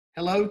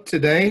Hello,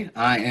 today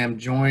I am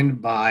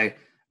joined by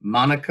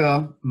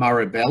Monica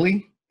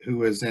Marabelli,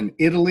 who is in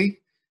Italy.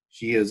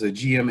 She is a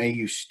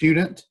GMAU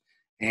student,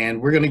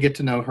 and we're going to get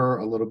to know her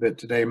a little bit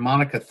today.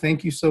 Monica,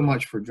 thank you so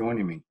much for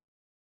joining me.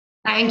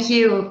 Thank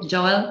you,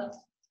 Joel.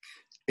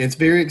 It's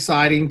very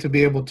exciting to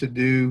be able to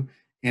do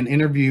an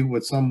interview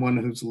with someone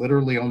who's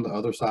literally on the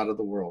other side of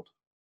the world.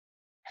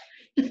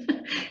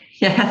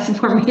 Yes,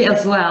 for me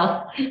as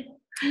well.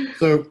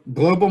 So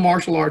Global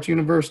Martial Arts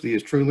University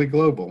is truly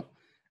global.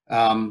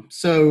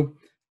 So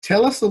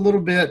tell us a little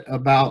bit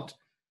about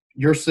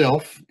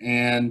yourself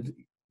and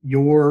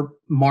your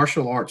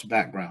martial arts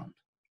background.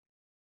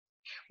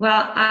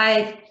 Well,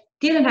 I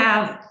didn't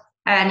have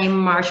any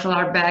martial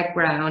art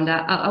background.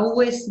 I've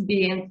always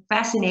been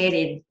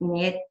fascinated in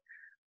it,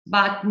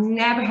 but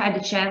never had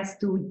the chance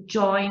to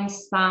join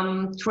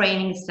some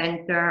training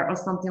center or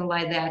something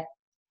like that.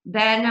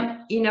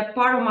 Then in a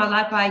part of my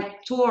life, I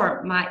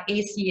tore my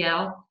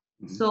ACL,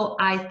 so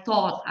I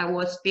thought I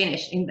was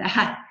finished in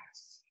that.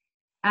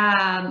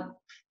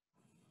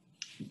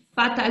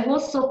 But I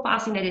was so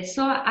fascinated,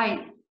 so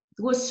I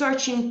was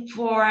searching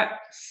for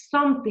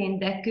something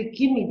that could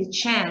give me the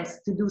chance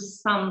to do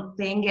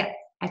something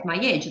at my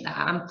age.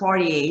 I'm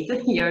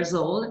 48 years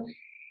old,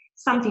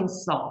 something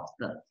soft.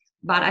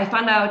 But I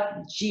found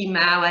out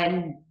GMAU,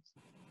 and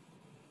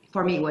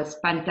for me it was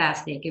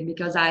fantastic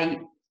because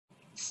I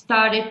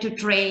started to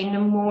train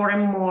more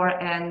and more,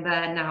 and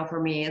now for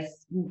me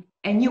it's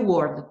a new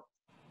world,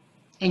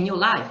 a new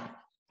life.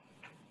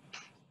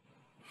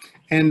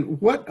 And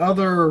what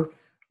other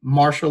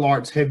martial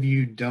arts have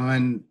you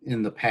done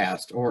in the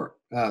past? Or,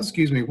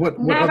 excuse me,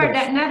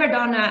 never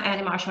done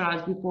any martial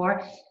arts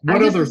before.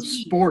 What other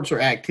sports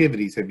or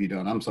activities have you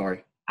done? I'm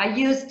sorry. I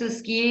used to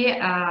ski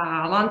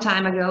a long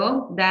time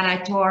ago. Then I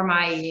tore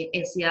my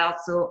ACL,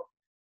 so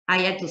I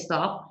had to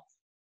stop.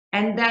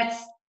 And that's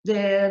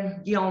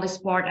the only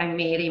sport I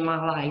made in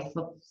my life,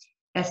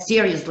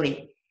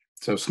 seriously.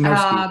 So snow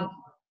skiing.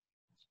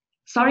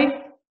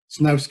 Sorry?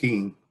 Snow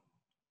skiing.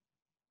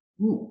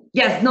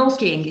 Yes, snow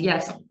skiing.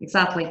 Yes,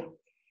 exactly.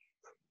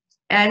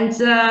 And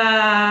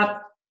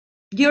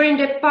during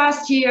the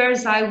past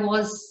years, I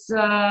was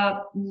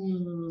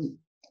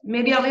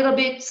maybe a little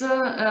bit,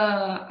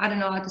 I don't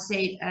know how to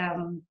say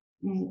it,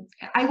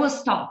 I was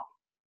stopped.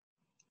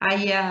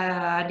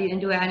 I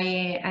didn't do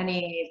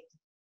any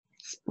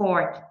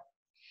sport.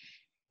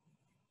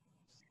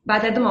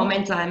 But at the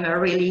moment, I'm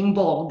really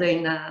involved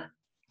in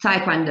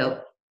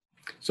Taekwondo.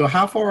 So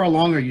how far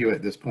along are you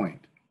at this point?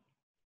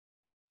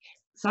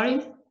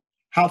 Sorry?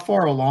 How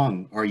far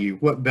along are you?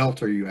 What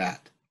belt are you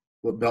at?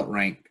 What belt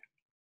rank?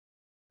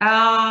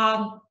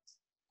 I'm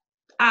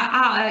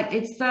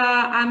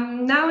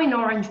now in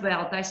orange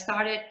belt. I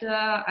started,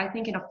 I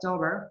think, in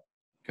October.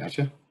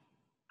 Gotcha.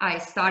 I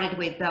started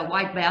with the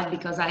white belt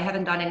because I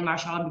haven't done any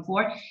martial art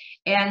before,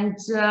 and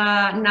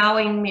now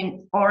I'm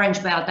in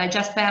orange belt. I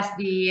just passed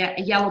the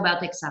yellow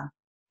belt exam.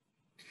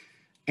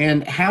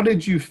 And how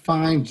did you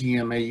find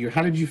GMAU?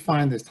 How did you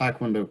find this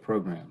Taekwondo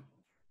program?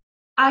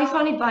 I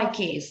found it by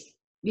case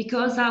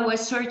because I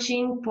was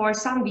searching for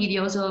some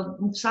videos of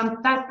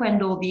some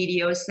Taekwondo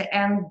videos,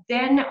 and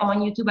then on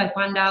YouTube I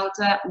found out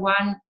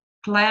one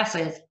class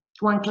of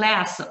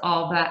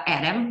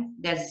Adam,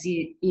 that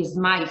is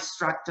my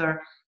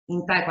instructor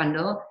in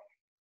Taekwondo,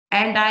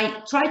 and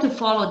I tried to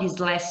follow this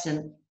class,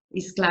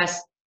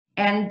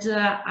 and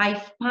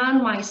I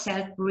found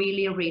myself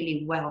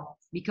really well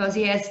because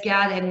he has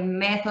got a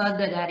method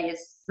that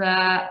is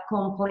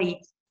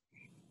complete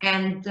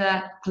and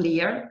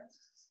clear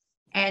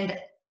and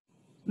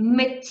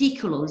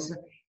meticulous.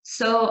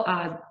 So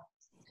I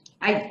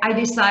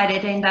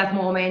decided in that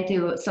moment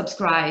to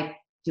subscribe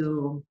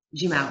to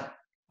GMAU.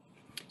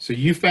 So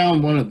you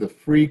found one of the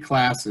free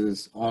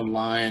classes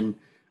online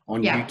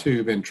on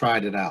YouTube and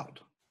tried it out.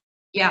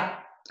 Yeah,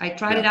 I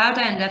tried it out,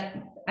 and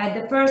at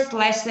the first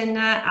lesson,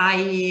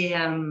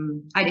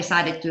 I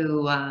decided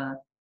to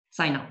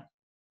sign up.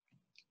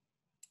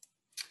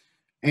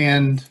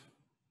 And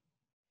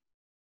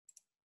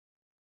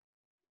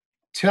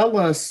tell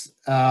us,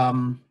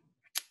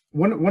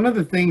 one of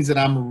the things that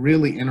I'm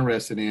really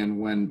interested in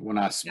when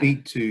I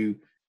speak to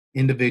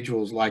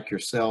individuals like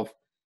yourself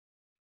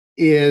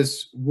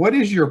is, what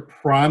is your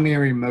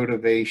primary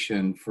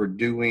motivation for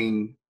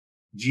doing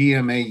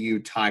GMAU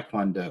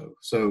Taekwondo?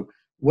 So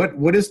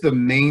what is the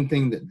main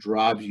thing that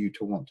drives you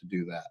to want to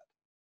do that?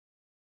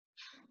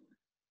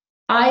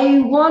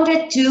 I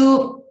wanted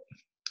to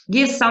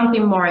give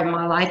something more in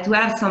my life, to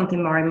have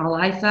something more in my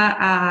life.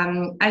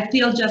 I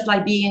feel just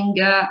like being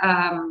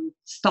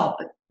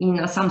stopped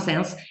in some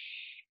sense.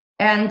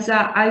 And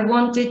I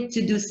wanted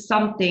to do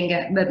something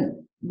that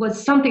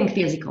was something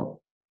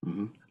physical.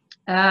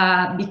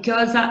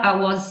 Because I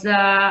was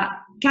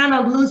kind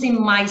of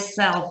losing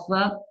myself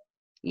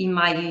in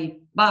my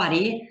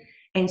body,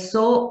 and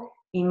so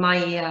in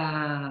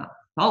my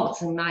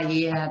thoughts, in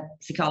my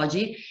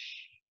psychology.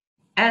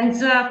 And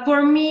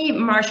for me,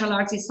 martial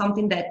arts is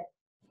something that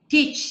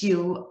teach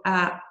you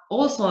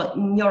also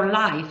in your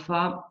life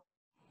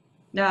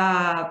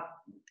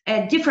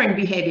a different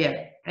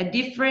behavior. a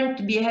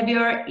different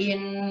behavior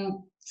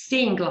in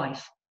seeing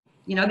life,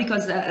 you know,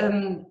 because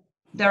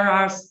there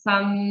are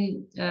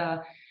some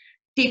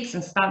tips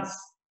and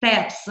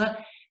steps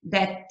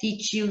that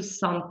teach you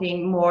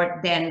something more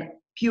than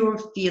pure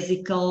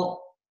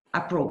physical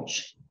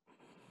approach.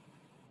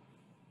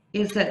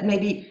 Is that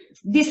maybe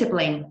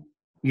discipline?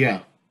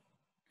 Yeah.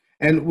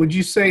 And would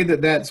you say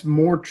that that's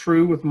more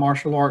true with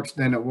martial arts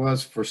than it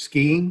was for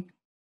skiing?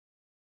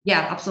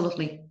 Yeah,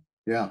 absolutely.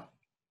 Yeah.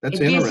 That's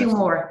It gives interesting. you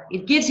more.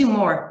 It gives you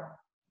more.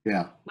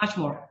 Yeah. Much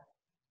more.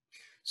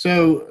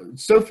 So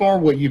far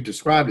what you've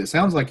described, it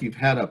sounds like you've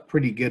had a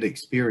pretty good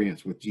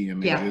experience with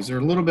GMAU. Yeah. Is there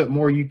a little bit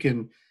more you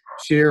can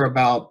share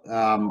about,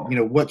 you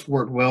know, what's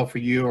worked well for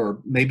you, or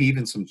maybe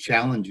even some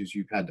challenges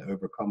you've had to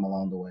overcome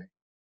along the way?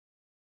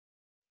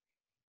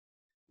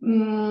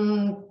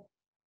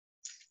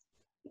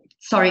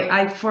 Sorry,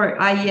 I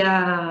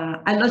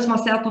lost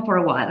myself for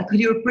a while. Could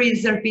you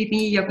please repeat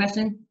me your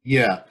question?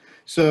 Yeah.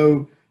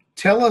 So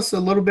tell us a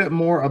little bit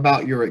more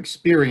about your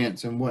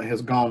experience and what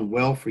has gone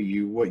well for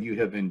you, what you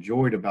have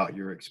enjoyed about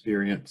your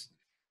experience.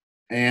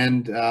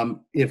 And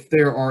if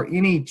there are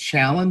any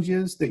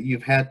challenges that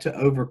you've had to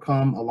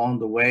overcome along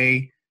the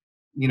way,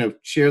 you know,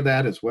 share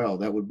that as well.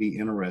 That would be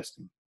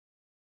interesting.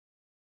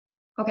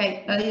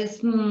 Okay, that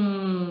is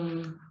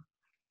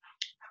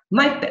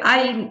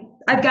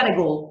I've got a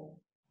goal.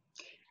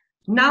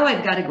 Now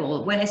I've got a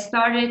goal. When I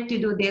started to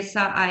do this,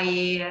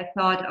 I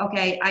thought,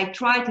 okay, I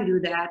try to do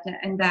that,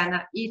 and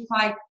then if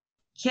I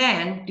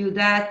can do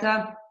that,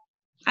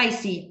 I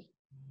see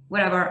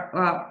whatever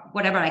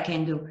I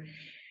can do.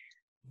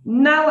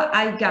 Now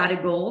I've got a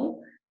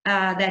goal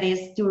that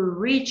is to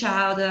reach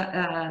out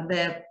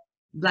the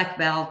black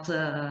belt,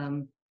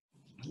 the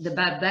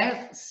black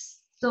belt.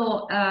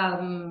 So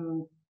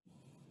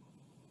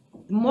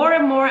more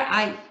and more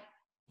I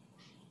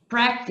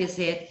practice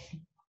it,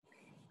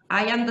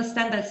 I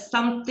understand that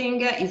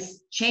something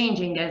is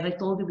changing, as I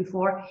told you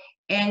before,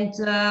 and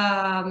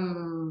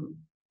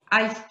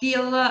I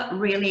feel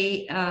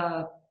really,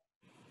 I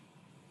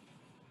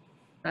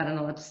don't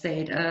know what to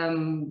say,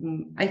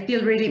 I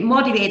feel really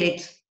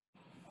motivated.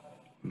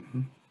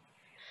 Mm-hmm.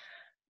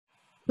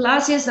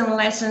 Classes and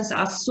lessons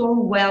are so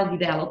well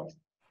developed.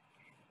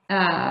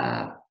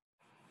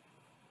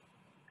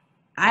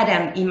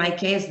 Adam, in my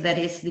case, that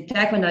is the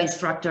Taekwondo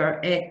instructor,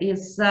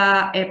 is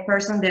a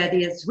person that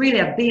is really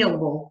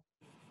available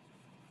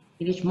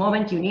in each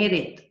moment you need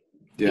it.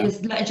 Yeah. It's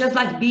just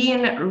like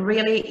being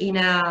really in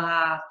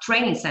a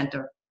training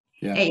center.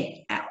 Yeah.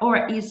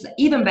 Or is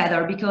even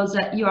better because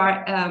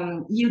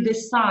you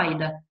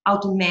decide how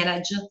to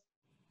manage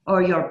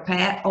all your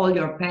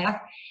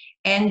path,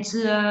 and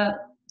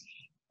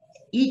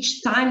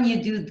each time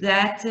you do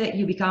that,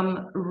 you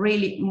become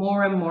really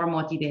more and more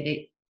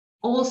motivated,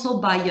 also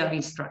by your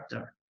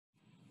instructor.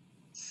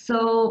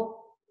 So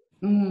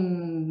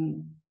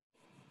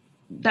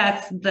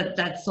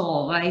that's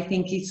all. I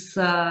think it's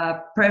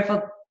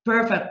perfect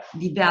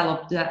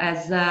developed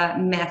as a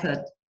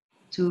method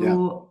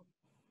to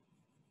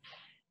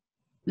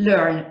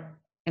learn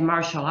a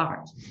martial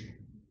art.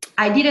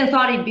 I didn't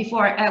thought it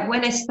before.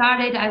 When I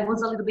started, I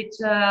was a little bit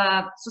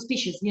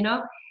suspicious, you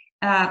know.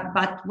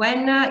 But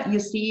when you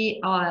see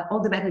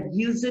all the methods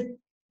used,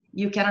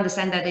 you can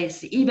understand that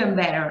it's even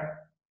better.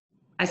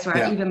 I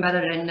swear, even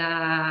better than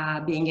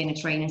being in a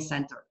training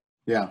center.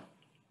 Yeah.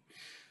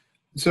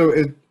 So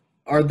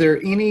are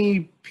there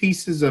any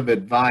pieces of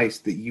advice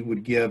that you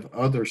would give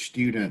other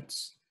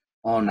students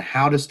on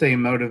how to stay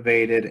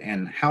motivated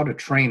and how to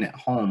train at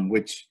home,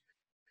 which,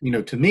 you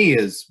know, to me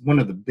is one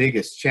of the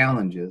biggest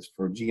challenges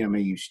for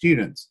GMAU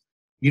students?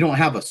 You don't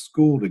have a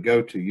school to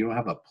go to. You don't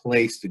have a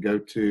place to go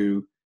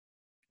to.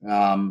 You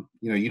know,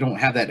 you don't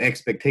have that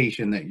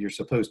expectation that you're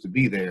supposed to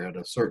be there at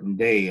a certain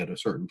day at a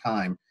certain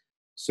time.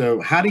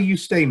 So how do you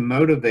stay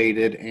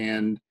motivated,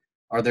 and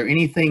are there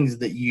any things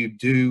that you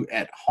do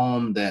at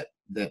home that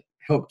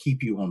help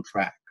keep you on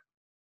track?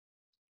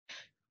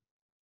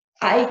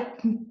 I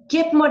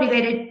get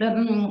motivated.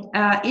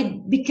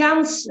 It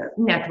becomes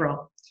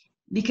natural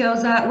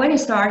because when you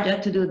start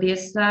to do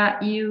this,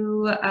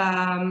 you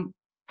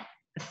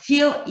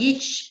feel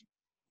each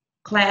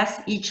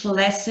class, each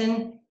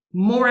lesson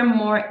more and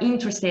more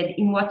interested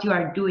in what you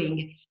are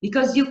doing,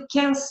 because you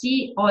can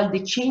see all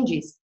the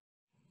changes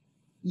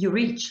you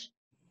reach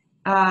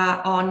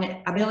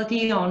on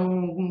ability,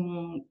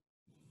 on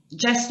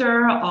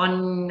gesture,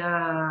 on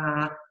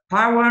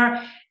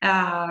power,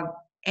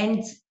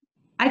 and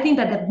I think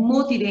that the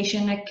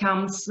motivation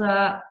comes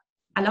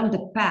along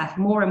the path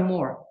more and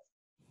more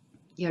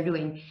you're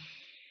doing.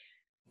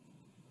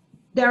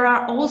 There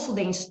are also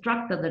the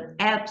instructor that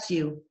helps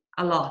you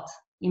a lot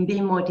in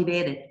being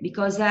motivated,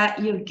 because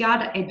you've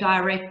got a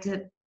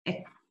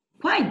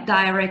quite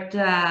direct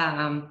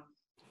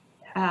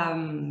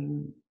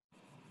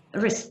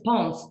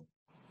response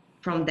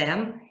from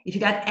them. If you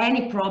got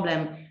any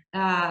problem,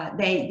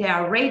 they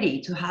are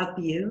ready to help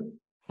you,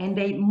 and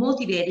they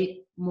motivate it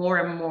more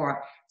and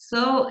more.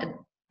 So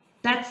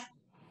that's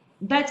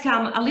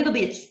come a little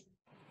bit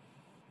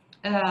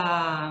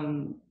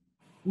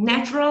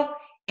natural,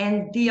 and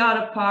the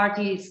other part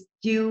is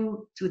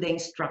due to the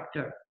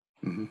instructor.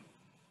 Mm-hmm.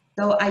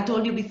 So I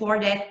told you before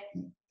that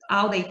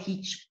how they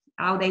teach,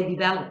 how they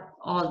develop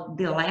all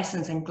the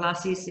lessons and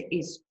classes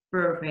is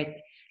perfect.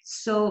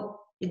 So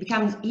it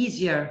becomes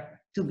easier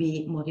to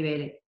be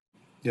motivated.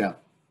 Yeah.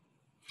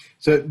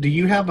 So do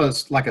you have a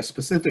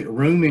specific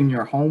room in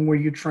your home where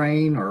you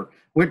train, or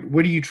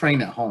where do you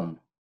train at home?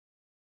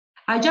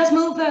 I just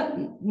moved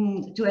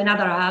to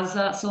another house,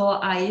 so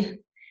I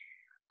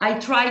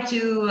try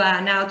to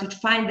now to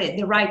find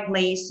the right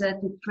place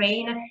to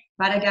train,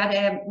 but I got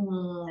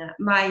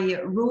my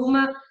room,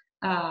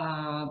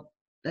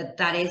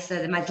 that is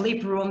my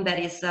sleep room, that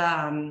is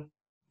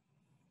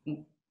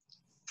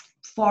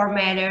 4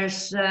 meters,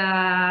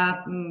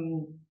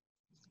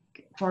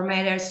 4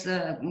 meters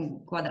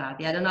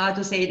quadrati. I don't know how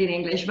to say it in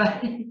English,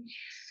 but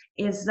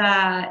is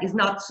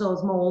not so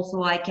small,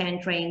 so I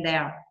can train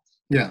there.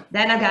 Yeah.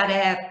 Then I got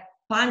a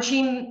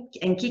punching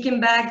and kicking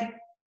bag,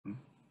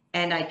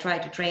 and I try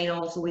to train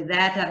also with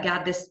that. I've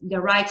got the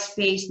right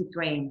space to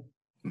train.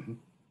 Mm-hmm.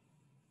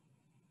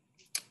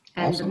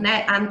 And awesome.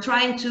 I'm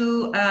trying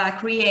to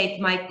create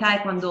my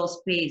Taekwondo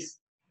space.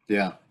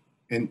 Yeah,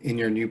 in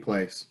your new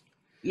place.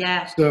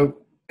 Yeah.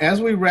 So as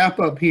we wrap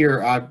up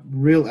here, I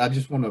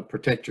just want to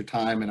protect your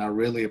time, and I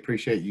really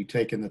appreciate you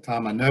taking the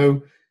time. I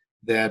know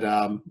that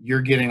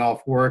you're getting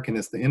off work and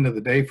it's the end of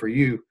the day for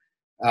you.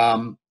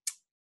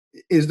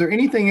 Is there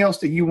anything else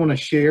that you want to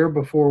share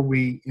before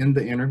we end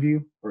the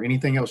interview, or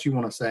anything else you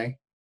want to say?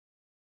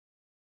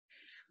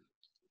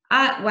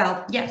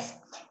 Well, yes.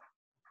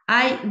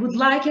 I would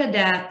like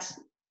that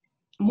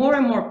more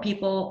and more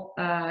people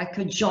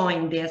could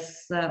join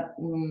this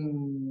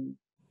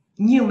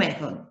new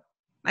method.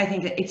 I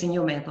think that it's a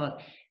new method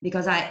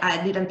because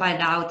I didn't find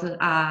out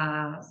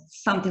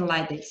something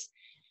like this,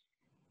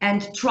 and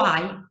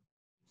try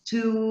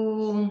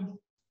to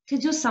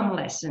do some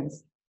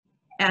lessons.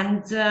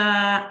 And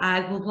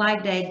I would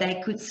like that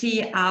they could see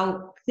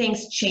how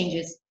things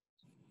changes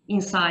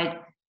inside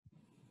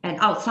and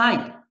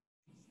outside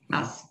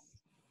us,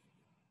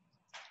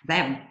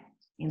 them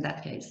in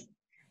that case.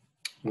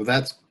 Well,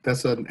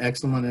 that's an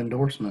excellent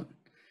endorsement.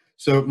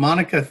 So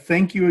Monica,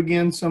 thank you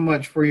again so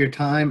much for your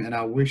time, and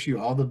I wish you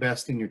all the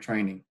best in your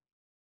training.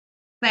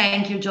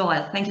 Thank you,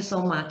 Joel. Thank you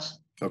so much.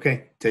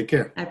 Okay, take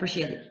care. I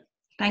appreciate it.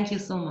 Thank you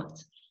so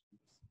much.